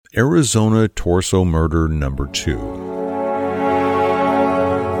Arizona Torso Murder Number 2.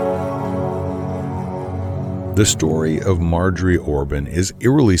 The story of Marjorie Orbin is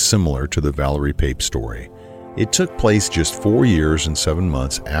eerily similar to the Valerie Pape story. It took place just 4 years and 7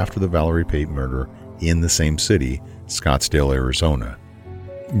 months after the Valerie Pape murder in the same city, Scottsdale, Arizona.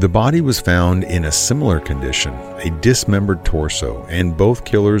 The body was found in a similar condition, a dismembered torso, and both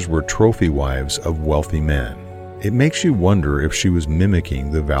killers were trophy wives of wealthy men. It makes you wonder if she was mimicking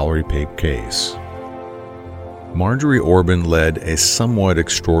the Valerie Pape case. Marjorie Orbin led a somewhat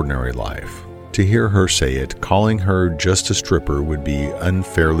extraordinary life. To hear her say it, calling her just a stripper would be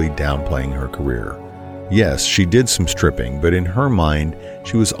unfairly downplaying her career. Yes, she did some stripping, but in her mind,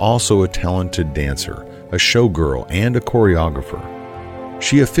 she was also a talented dancer, a showgirl, and a choreographer.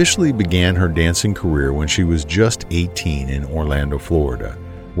 She officially began her dancing career when she was just 18 in Orlando, Florida,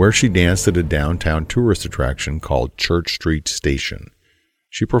 where she danced at a downtown tourist attraction called Church Street Station.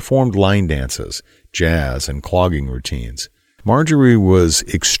 She performed line dances, jazz, and clogging routines. Marjorie was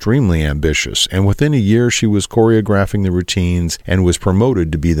extremely ambitious, and within a year she was choreographing the routines and was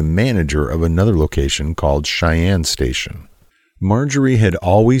promoted to be the manager of another location called Cheyenne Station. Marjorie had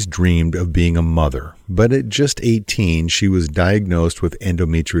always dreamed of being a mother, but at just 18 she was diagnosed with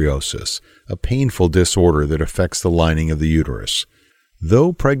endometriosis, a painful disorder that affects the lining of the uterus.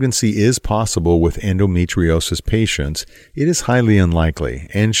 Though pregnancy is possible with endometriosis patients, it is highly unlikely,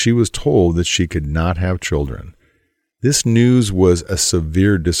 and she was told that she could not have children. This news was a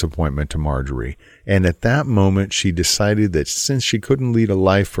severe disappointment to Marjorie, and at that moment she decided that since she couldn't lead a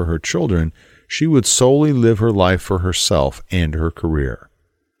life for her children, she would solely live her life for herself and her career.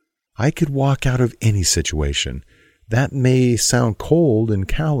 I could walk out of any situation. That may sound cold and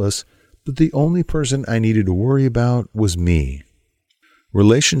callous, but the only person I needed to worry about was me.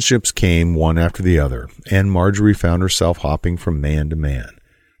 Relationships came one after the other, and Marjorie found herself hopping from man to man.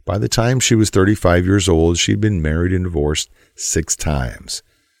 By the time she was 35 years old, she'd been married and divorced 6 times.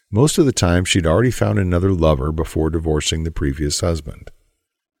 Most of the time, she'd already found another lover before divorcing the previous husband.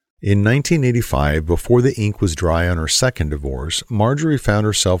 In 1985, before the ink was dry on her second divorce, Marjorie found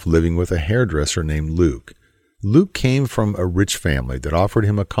herself living with a hairdresser named Luke. Luke came from a rich family that offered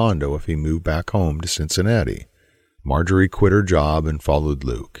him a condo if he moved back home to Cincinnati. Marjorie quit her job and followed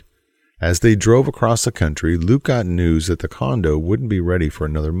Luke. As they drove across the country, Luke got news that the condo wouldn't be ready for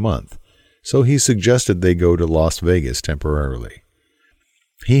another month, so he suggested they go to Las Vegas temporarily.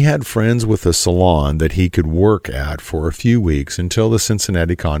 He had friends with a salon that he could work at for a few weeks until the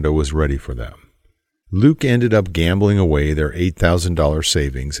Cincinnati condo was ready for them. Luke ended up gambling away their $8,000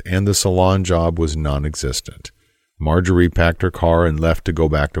 savings, and the salon job was non-existent. Marjorie packed her car and left to go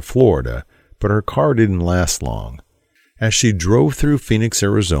back to Florida, but her car didn't last long. As she drove through Phoenix,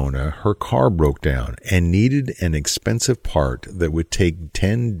 Arizona, her car broke down and needed an expensive part that would take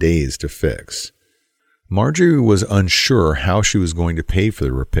 10 days to fix. Marjorie was unsure how she was going to pay for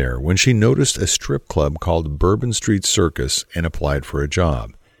the repair when she noticed a strip club called Bourbon Street Circus and applied for a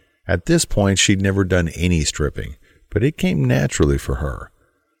job. At this point, she'd never done any stripping, but it came naturally for her.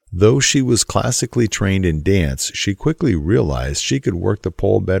 Though she was classically trained in dance, she quickly realized she could work the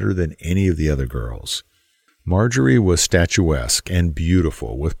pole better than any of the other girls. Marjorie was statuesque and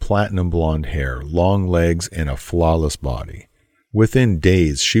beautiful, with platinum blonde hair, long legs, and a flawless body. Within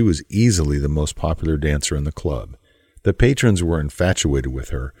days, she was easily the most popular dancer in the club. The patrons were infatuated with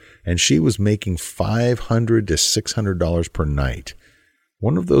her, and she was making $500 to $600 per night.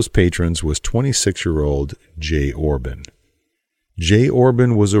 One of those patrons was 26-year-old Jay Orbin. Jay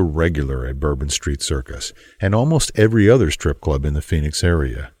Orbin was a regular at Bourbon Street Circus and almost every other strip club in the Phoenix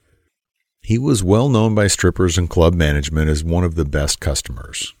area. He was well known by strippers and club management as one of the best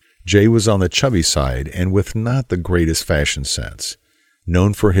customers. Jay was on the chubby side and with not the greatest fashion sense.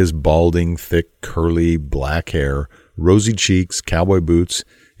 Known for his balding, thick, curly, black hair, rosy cheeks, cowboy boots,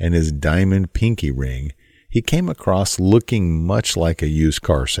 and his diamond pinky ring, he came across looking much like a used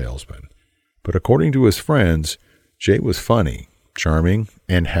car salesman. But according to his friends, Jay was funny, charming,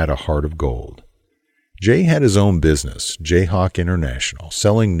 and had a heart of gold. Jay had his own business, Jayhawk International,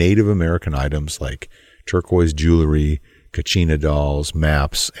 selling Native American items like turquoise jewelry, Kachina dolls,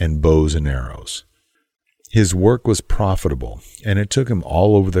 maps, and bows and arrows. His work was profitable, and it took him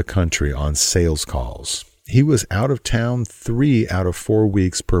all over the country on sales calls. He was out of town 3 out of 4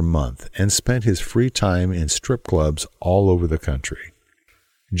 weeks per month and spent his free time in strip clubs all over the country.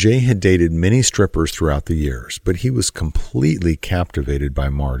 Jay had dated many strippers throughout the years, but he was completely captivated by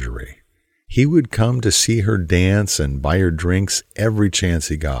Marjorie. He would come to see her dance and buy her drinks every chance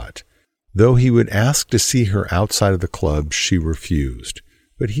he got. Though he would ask to see her outside of the club, she refused.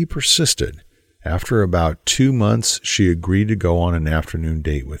 But he persisted. After about 2 months, she agreed to go on an afternoon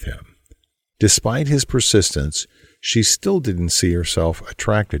date with him. Despite his persistence, she still didn't see herself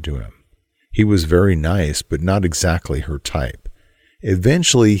attracted to him. He was very nice, but not exactly her type.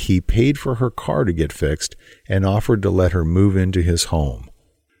 Eventually, he paid for her car to get fixed and offered to let her move into his home.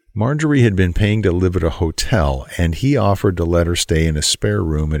 Marjorie had been paying to live at a hotel, and he offered to let her stay in a spare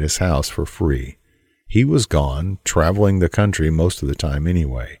room at his house for free. He was gone, traveling the country most of the time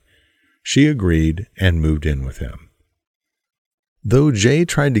anyway. She agreed and moved in with him. Though Jay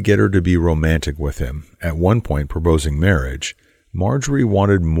tried to get her to be romantic with him, at one point proposing marriage, Marjorie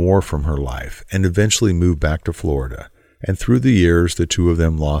wanted more from her life and eventually moved back to Florida, and through the years the two of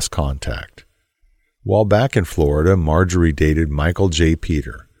them lost contact. While back in Florida, Marjorie dated Michael J.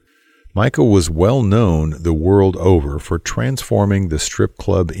 Peter. Michael was well known the world over for transforming the strip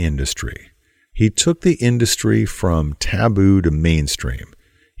club industry. He took the industry from taboo to mainstream.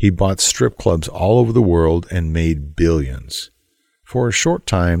 He bought strip clubs all over the world and made billions. For a short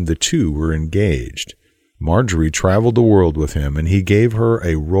time, the two were engaged. Marjorie traveled the world with him, and he gave her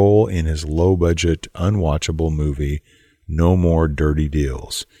a role in his low-budget, unwatchable movie, No More Dirty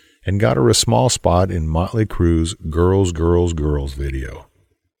Deals, and got her a small spot in Motley Crue's Girls, Girls, Girls video.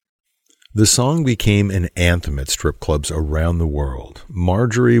 The song became an anthem at strip clubs around the world.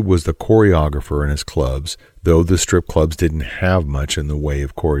 Marjorie was the choreographer in his clubs, though the strip clubs didn't have much in the way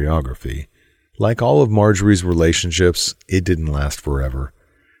of choreography. Like all of Marjorie's relationships, it didn't last forever.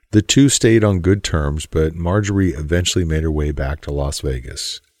 The two stayed on good terms, but Marjorie eventually made her way back to Las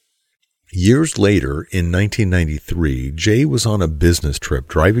Vegas. Years later, in 1993, Jay was on a business trip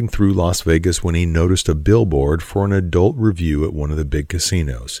driving through Las Vegas when he noticed a billboard for an adult review at one of the big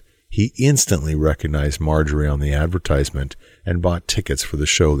casinos. He instantly recognized Marjorie on the advertisement and bought tickets for the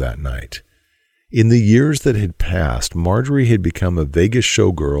show that night. In the years that had passed, Marjorie had become a Vegas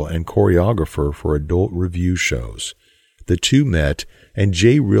showgirl and choreographer for adult review shows. The two met, and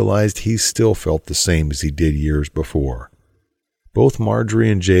Jay realized he still felt the same as he did years before. Both Marjorie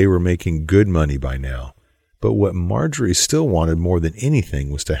and Jay were making good money by now, but what Marjorie still wanted more than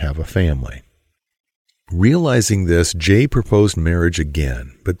anything was to have a family. Realizing this, Jay proposed marriage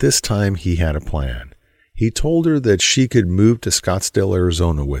again, but this time he had a plan. He told her that she could move to Scottsdale,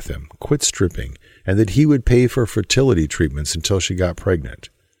 Arizona with him, quit stripping, and that he would pay for fertility treatments until she got pregnant.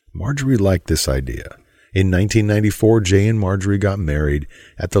 Marjorie liked this idea. In 1994, Jay and Marjorie got married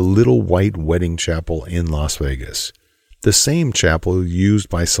at the Little White Wedding Chapel in Las Vegas, the same chapel used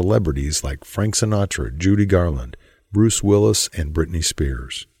by celebrities like Frank Sinatra, Judy Garland, Bruce Willis, and Britney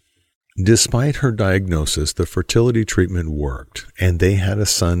Spears. Despite her diagnosis, the fertility treatment worked, and they had a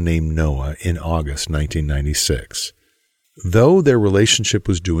son named Noah in August 1996. Though their relationship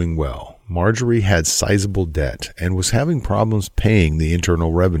was doing well, Marjorie had sizable debt and was having problems paying the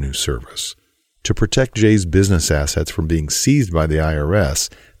Internal Revenue Service. To protect Jay's business assets from being seized by the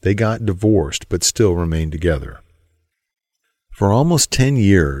IRS, they got divorced but still remained together. For almost 10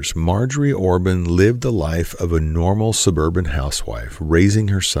 years, Marjorie Orbin lived the life of a normal suburban housewife, raising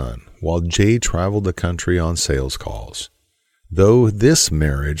her son, while Jay traveled the country on sales calls. Though this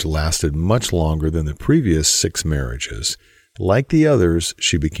marriage lasted much longer than the previous 6 marriages, like the others,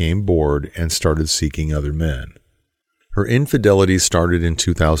 she became bored and started seeking other men. Her infidelity started in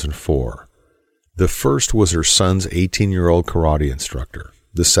 2004. The first was her son's 18-year-old karate instructor.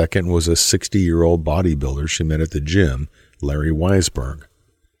 The second was a 60-year-old bodybuilder she met at the gym, Larry Weisberg.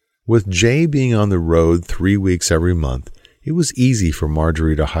 With Jay being on the road 3 weeks every month, it was easy for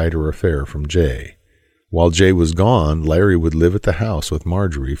Marjorie to hide her affair from Jay. While Jay was gone, Larry would live at the house with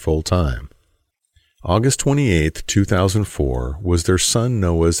Marjorie full-time. August 28, 2004, was their son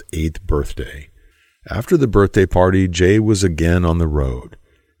Noah's 8th birthday. After the birthday party, Jay was again on the road.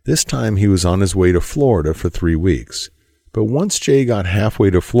 This time he was on his way to Florida for 3 weeks. But once Jay got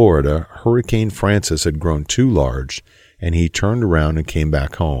halfway to Florida, Hurricane Francis had grown too large, and he turned around and came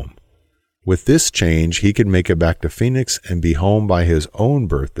back home. With this change, he could make it back to Phoenix and be home by his own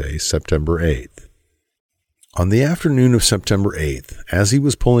birthday, September 8th. On the afternoon of September 8th, as he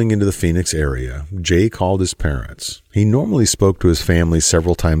was pulling into the Phoenix area, Jay called his parents. He normally spoke to his family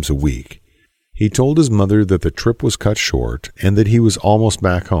several times a week. He told his mother that the trip was cut short and that he was almost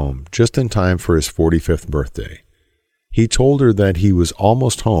back home, just in time for his 45th birthday. He told her that he was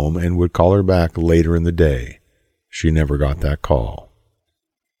almost home and would call her back later in the day. She never got that call.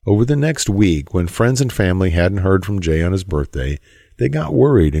 Over the next week, when friends and family hadn't heard from Jay on his birthday, they got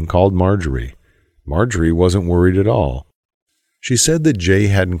worried and called Marjorie. Marjorie wasn't worried at all. She said that Jay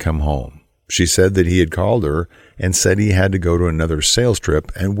hadn't come home. She said that he had called her and said he had to go to another sales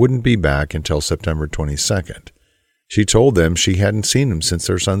trip and wouldn't be back until September 22nd. She told them she hadn't seen him since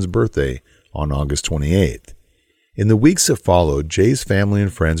their son's birthday, on August 28th. In the weeks that followed, Jay's family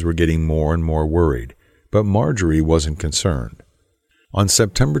and friends were getting more and more worried, but Marjorie wasn't concerned. On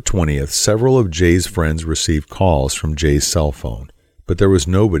September 20th, several of Jay's friends received calls from Jay's cell phone, but there was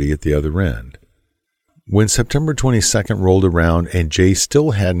nobody at the other end. When September 22nd rolled around and Jay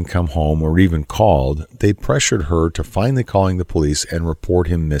still hadn't come home or even called, they pressured her to finally calling the police and report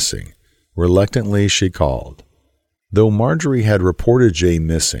him missing. Reluctantly, she called. Though Marjorie had reported Jay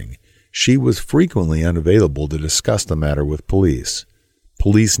missing, she was frequently unavailable to discuss the matter with police.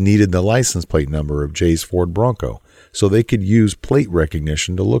 Police needed the license plate number of Jay's Ford Bronco so they could use plate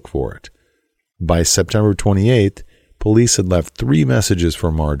recognition to look for it. By September 28th, police had left 3 messages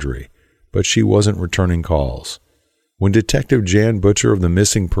for Marjorie, but she wasn't returning calls. When Detective Jan Butcher of the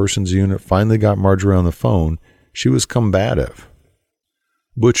Missing Persons Unit finally got Marjorie on the phone, she was combative.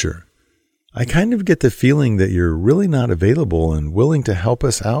 Butcher, I kind of get the feeling that you're really not available and willing to help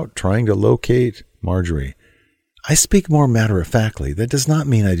us out trying to locate Marjorie. I speak more matter-of-factly. That does not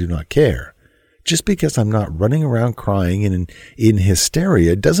mean I do not care. Just because I'm not running around crying and in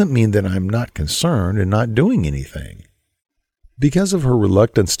hysteria doesn't mean that I'm not concerned and not doing anything. Because of her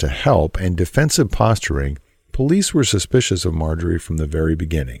reluctance to help and defensive posturing, police were suspicious of Marjorie from the very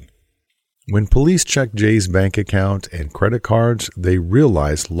beginning. When police checked Jay's bank account and credit cards, they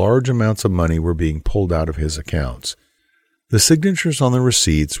realized large amounts of money were being pulled out of his accounts. The signatures on the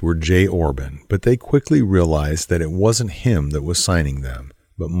receipts were Jay Orbin, but they quickly realized that it wasn't him that was signing them,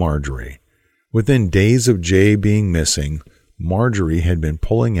 but Marjorie. Within days of Jay being missing, Marjorie had been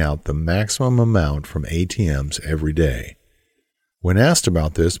pulling out the maximum amount from ATMs every day. When asked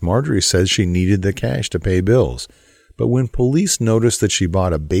about this, Marjorie said she needed the cash to pay bills, but when police noticed that she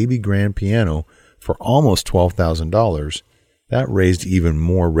bought a baby grand piano for almost $12,000, that raised even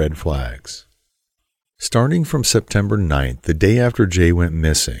more red flags. Starting from September 9th, the day after Jay went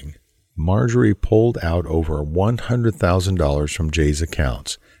missing, Marjorie pulled out over $100,000 from Jay's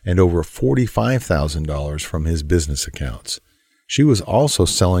accounts and over $45,000 from his business accounts. She was also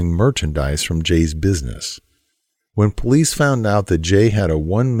selling merchandise from Jay's business. When police found out that Jay had a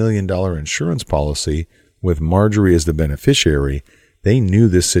 $1 million insurance policy with Marjorie as the beneficiary, they knew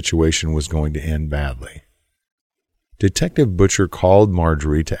this situation was going to end badly. Detective Butcher called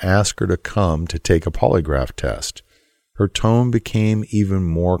Marjorie to ask her to come to take a polygraph test. Her tone became even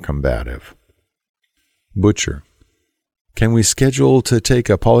more combative. Butcher, can we schedule to take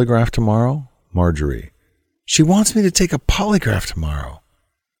a polygraph tomorrow? Marjorie, she wants me to take a polygraph tomorrow.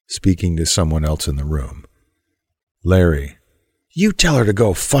 Speaking to someone else in the room. Larry, you tell her to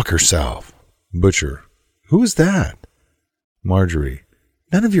go fuck herself. Butcher, who is that? Marjorie,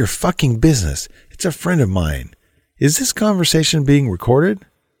 none of your fucking business. It's a friend of mine. Is this conversation being recorded?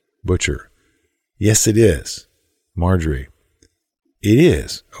 Butcher, yes, it is. Marjorie, it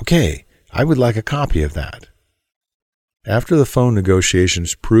is. Okay, I would like a copy of that. After the phone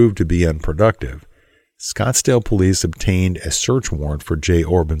negotiations proved to be unproductive, Scottsdale police obtained a search warrant for Jay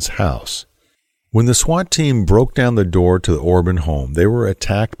Orbin's house. When the SWAT team broke down the door to the Orbin home, they were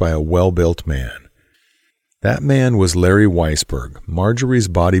attacked by a well-built man. That man was Larry Weisberg, Marjorie's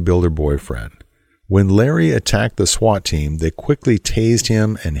bodybuilder boyfriend. When Larry attacked the SWAT team, they quickly tased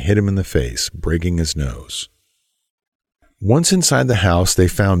him and hit him in the face, breaking his nose. Once inside the house, they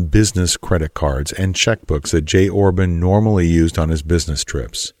found business credit cards and checkbooks that Jay Orbin normally used on his business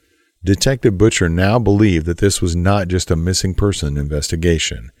trips. Detective Butcher now believed that this was not just a missing person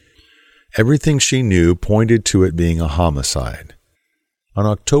investigation. Everything she knew pointed to it being a homicide. On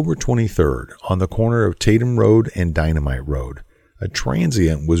October 23rd, on the corner of Tatum Road and Dynamite Road, a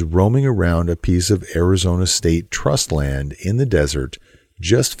transient was roaming around a piece of Arizona State Trust land in the desert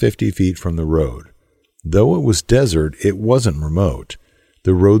just 50 feet from the road. Though it was desert, it wasn't remote.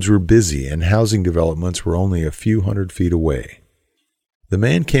 The roads were busy and housing developments were only a few hundred feet away. The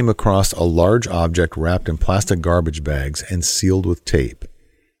man came across a large object wrapped in plastic garbage bags and sealed with tape.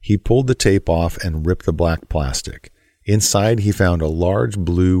 He pulled the tape off and ripped the black plastic. Inside, he found a large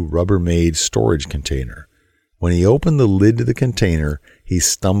blue Rubbermaid storage container. When he opened the lid to the container, he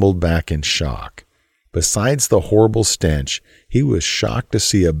stumbled back in shock. Besides the horrible stench, he was shocked to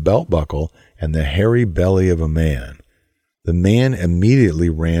see a belt buckle and the hairy belly of a man. The man immediately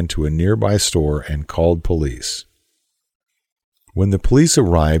ran to a nearby store and called police. When the police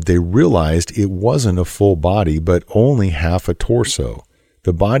arrived, they realized it wasn't a full body, but only half a torso.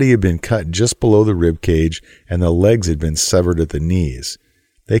 The body had been cut just below the rib cage, and the legs had been severed at the knees.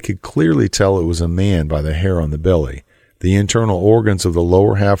 They could clearly tell it was a man by the hair on the belly. The internal organs of the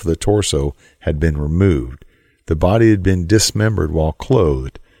lower half of the torso had been removed. The body had been dismembered while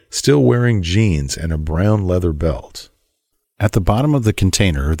clothed, still wearing jeans and a brown leather belt. At the bottom of the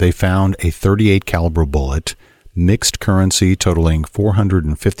container, they found a .38 caliber bullet, mixed currency totaling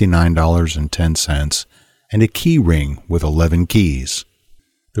 $459.10, and a key ring with 11 keys.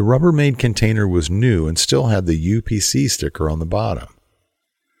 The Rubbermaid container was new and still had the UPC sticker on the bottom.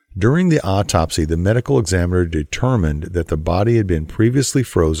 During the autopsy, the medical examiner determined that the body had been previously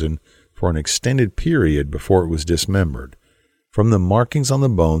frozen for an extended period before it was dismembered. From the markings on the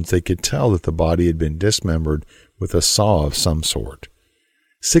bones, they could tell that the body had been dismembered with a saw of some sort.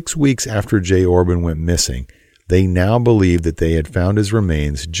 6 weeks after Jay Orbin went missing, they now believed that they had found his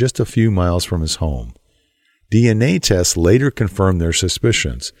remains just a few miles from his home. DNA tests later confirmed their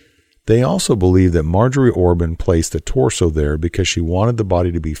suspicions. They also believed that Marjorie Orbin placed the torso there because she wanted the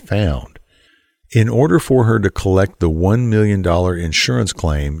body to be found. In order for her to collect the $1 million insurance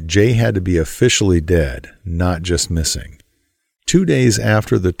claim, Jay had to be officially dead, not just missing. 2 days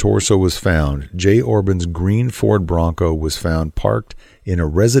after the torso was found, Jay Orbin's green Ford Bronco was found parked in a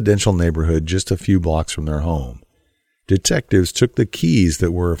residential neighborhood just a few blocks from their home. Detectives took the keys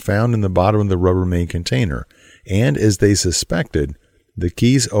that were found in the bottom of the Rubbermaid container, and as they suspected, the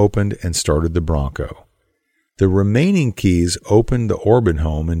keys opened and started the Bronco. The remaining keys opened the Orbin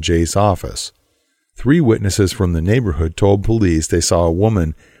home and Jay's office. 3 witnesses from the neighborhood told police they saw a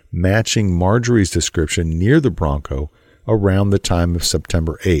woman matching Marjorie's description near the Bronco around the time of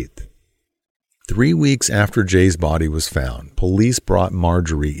September 8th. 3 weeks after Jay's body was found, police brought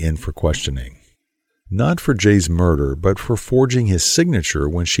Marjorie in for questioning. Not for Jay's murder, but for forging his signature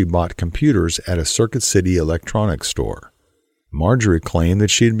when she bought computers at a Circuit City electronics store. Marjorie claimed that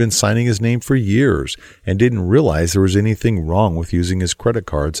she had been signing his name for years and didn't realize there was anything wrong with using his credit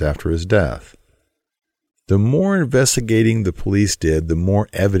cards after his death. The more investigating the police did, the more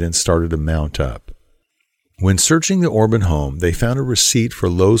evidence started to mount up. When searching the Orbin home, they found a receipt for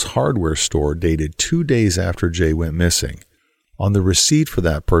Lowe's hardware store dated 2 days after Jay went missing. On the receipt for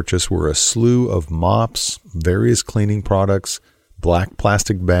that purchase were a slew of mops, various cleaning products, black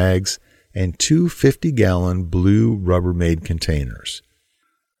plastic bags, and 2 50-gallon blue Rubbermaid containers.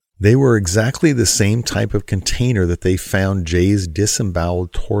 They were exactly the same type of container that they found Jay's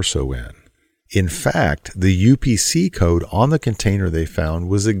disemboweled torso in. In fact, the UPC code on the container they found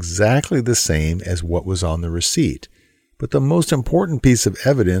was exactly the same as what was on the receipt. But the most important piece of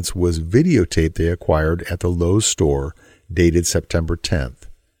evidence was videotape they acquired at the Lowe's store dated September 10th.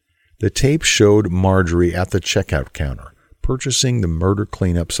 The tape showed Marjorie at the checkout counter, purchasing the murder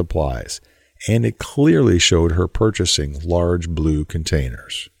cleanup supplies, and it clearly showed her purchasing large blue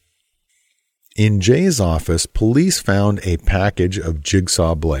containers. In Jay's office, police found a package of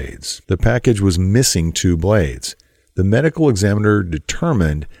jigsaw blades. The package was missing 2 blades. The medical examiner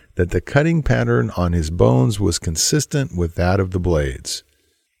determined that the cutting pattern on his bones was consistent with that of the blades.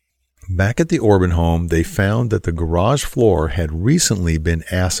 Back at the Orbin home, they found that the garage floor had recently been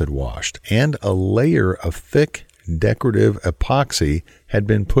acid washed, and a layer of thick, decorative epoxy had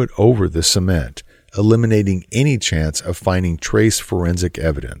been put over the cement, eliminating any chance of finding trace forensic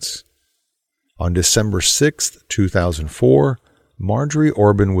evidence. On December 6, 2004, Marjorie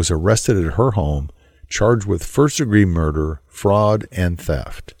Orbin was arrested at her home, charged with first-degree murder, fraud, and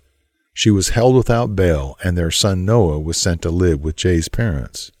theft. She was held without bail, and their son Noah was sent to live with Jay's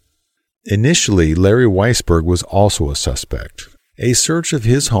parents. Initially, Larry Weisberg was also a suspect. A search of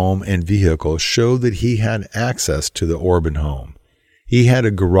his home and vehicle showed that he had access to the Orbin home. He had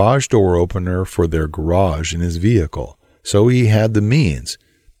a garage door opener for their garage in his vehicle, so he had the means,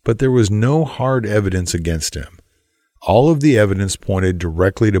 but there was no hard evidence against him. All of the evidence pointed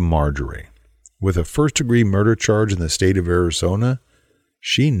directly to Marjorie. With a first-degree murder charge in the state of Arizona,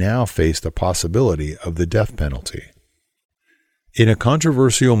 she now faced the possibility of the death penalty. In a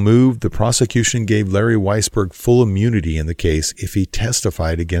controversial move, the prosecution gave Larry Weisberg full immunity in the case if he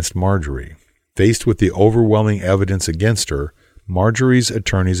testified against Marjorie. Faced with the overwhelming evidence against her, Marjorie's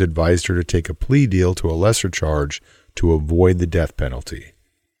attorneys advised her to take a plea deal to a lesser charge to avoid the death penalty.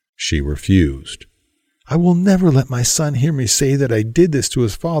 She refused. "I will never let my son hear me say that I did this to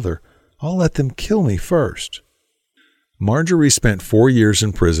his father. I'll let them kill me first." Marjorie spent 4 years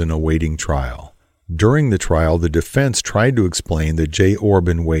in prison awaiting trial. During the trial, the defense tried to explain that Jay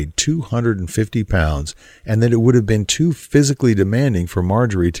Orbin weighed 250 pounds and that it would have been too physically demanding for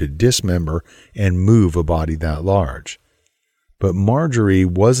Marjorie to dismember and move a body that large. But Marjorie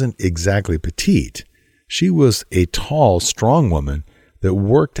wasn't exactly petite. She was a tall, strong woman that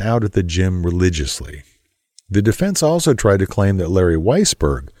worked out at the gym religiously. The defense also tried to claim that Larry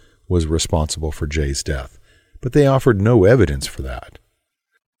Weisberg was responsible for Jay's death, but they offered no evidence for that.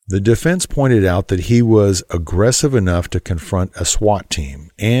 The defense pointed out that he was aggressive enough to confront a SWAT team,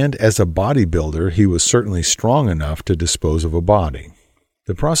 and as a bodybuilder, he was certainly strong enough to dispose of a body.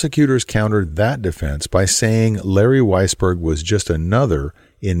 The prosecutors countered that defense by saying Larry Weisberg was just another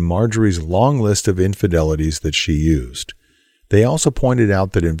in Marjorie's long list of infidelities that she used. They also pointed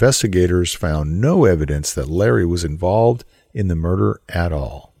out that investigators found no evidence that Larry was involved in the murder at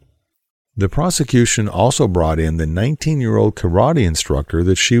all. The prosecution also brought in the 19-year-old karate instructor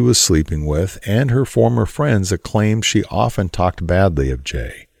that she was sleeping with and her former friends that claimed she often talked badly of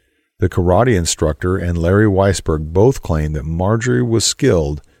Jay. The karate instructor and Larry Weisberg both claimed that Marjorie was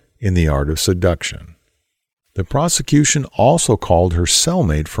skilled in the art of seduction. The prosecution also called her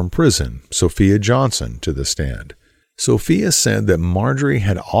cellmate from prison, Sophia Johnson, to the stand. Sophia said that Marjorie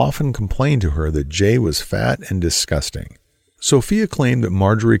had often complained to her that Jay was fat and disgusting. Sophia claimed that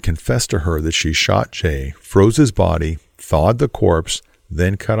Marjorie confessed to her that she shot Jay, froze his body, thawed the corpse,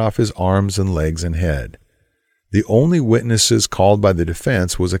 then cut off his arms and legs and head. The only witnesses called by the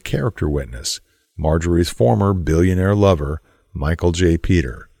defense was a character witness, Marjorie's former billionaire lover, Michael J.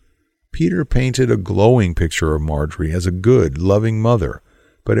 Peter. Peter painted a glowing picture of Marjorie as a good, loving mother,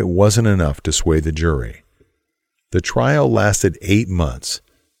 but it wasn't enough to sway the jury. The trial lasted 8 months,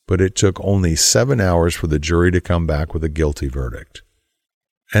 but it took only 7 hours for the jury to come back with a guilty verdict.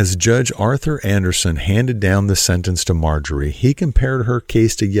 As Judge Arthur Anderson handed down the sentence to Marjorie, he compared her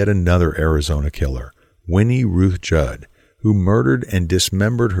case to yet another Arizona killer, Winnie Ruth Judd, who murdered and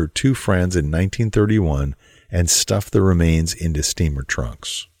dismembered her 2 friends in 1931 and stuffed the remains into steamer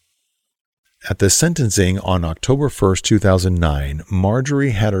trunks. At the sentencing on October 1, 2009,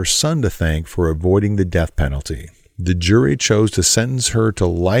 Marjorie had her son to thank for avoiding the death penalty. The jury chose to sentence her to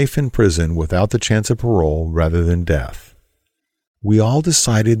life in prison without the chance of parole rather than death. We all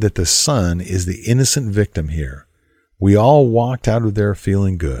decided that the son is the innocent victim here. We all walked out of there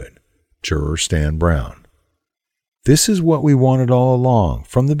feeling good. Juror Stan Brown. This is what we wanted all along.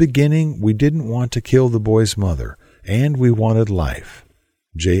 From the beginning, we didn't want to kill the boy's mother, and we wanted life.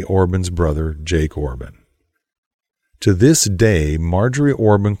 Jay Orbin's brother, Jake Orbin. To this day, Marjorie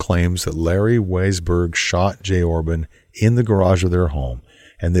Orbin claims that Larry Weisberg shot Jay Orbin in the garage of their home,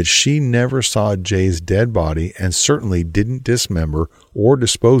 and that she never saw Jay's dead body and certainly didn't dismember or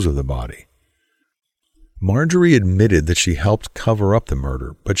dispose of the body. Marjorie admitted that she helped cover up the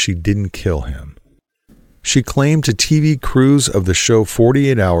murder, but she didn't kill him. She claimed to TV crews of the show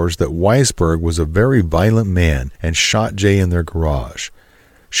 48 Hours that Weisberg was a very violent man and shot Jay in their garage.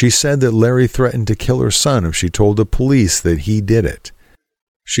 She said that Larry threatened to kill her son if she told the police that he did it.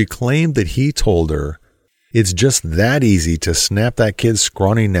 She claimed that he told her, "It's just that easy to snap that kid's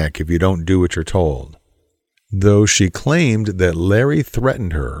scrawny neck if you don't do what you're told." Though she claimed that Larry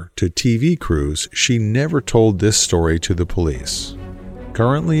threatened her to TV crews, she never told this story to the police.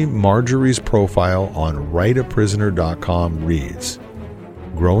 Currently, Marjorie's profile on writeaprisoner.com reads,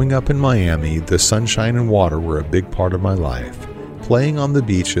 "Growing up in Miami, the sunshine and water were a big part of my life. Playing on the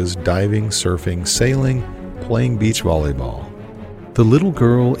beaches, diving, surfing, sailing, playing beach volleyball. The little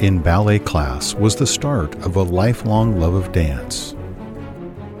girl in ballet class was the start of a lifelong love of dance.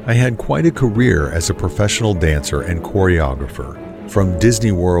 I had quite a career as a professional dancer and choreographer, from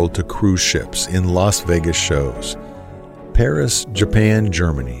Disney World to cruise ships in Las Vegas shows, Paris, Japan,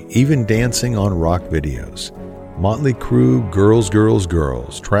 Germany, even dancing on rock videos. Motley Crue, girls, girls,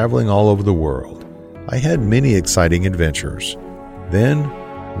 girls, traveling all over the world. I had many exciting adventures. Then,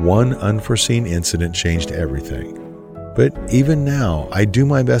 one unforeseen incident changed everything. But even now, I do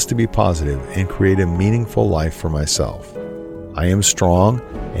my best to be positive and create a meaningful life for myself. I am strong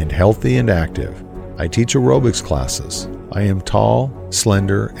and healthy and active. I teach aerobics classes. I am tall,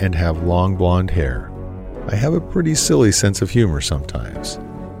 slender, and have long blonde hair. I have a pretty silly sense of humor sometimes.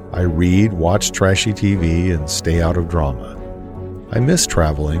 I read, watch trashy TV, and stay out of drama. I miss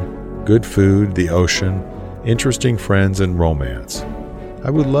traveling, good food, the ocean, interesting friends, and romance. I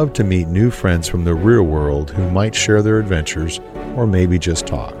would love to meet new friends from the real world who might share their adventures or maybe just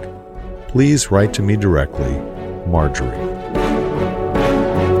talk. Please write to me directly, Marjorie."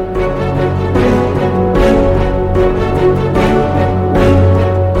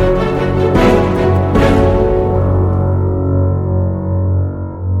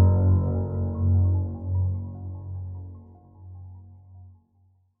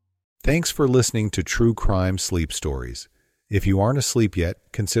 Thanks for listening to True Crime Sleep Stories. If you aren't asleep yet,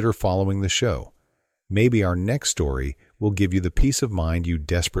 consider following the show. Maybe our next story will give you the peace of mind you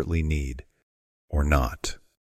desperately need. Or not.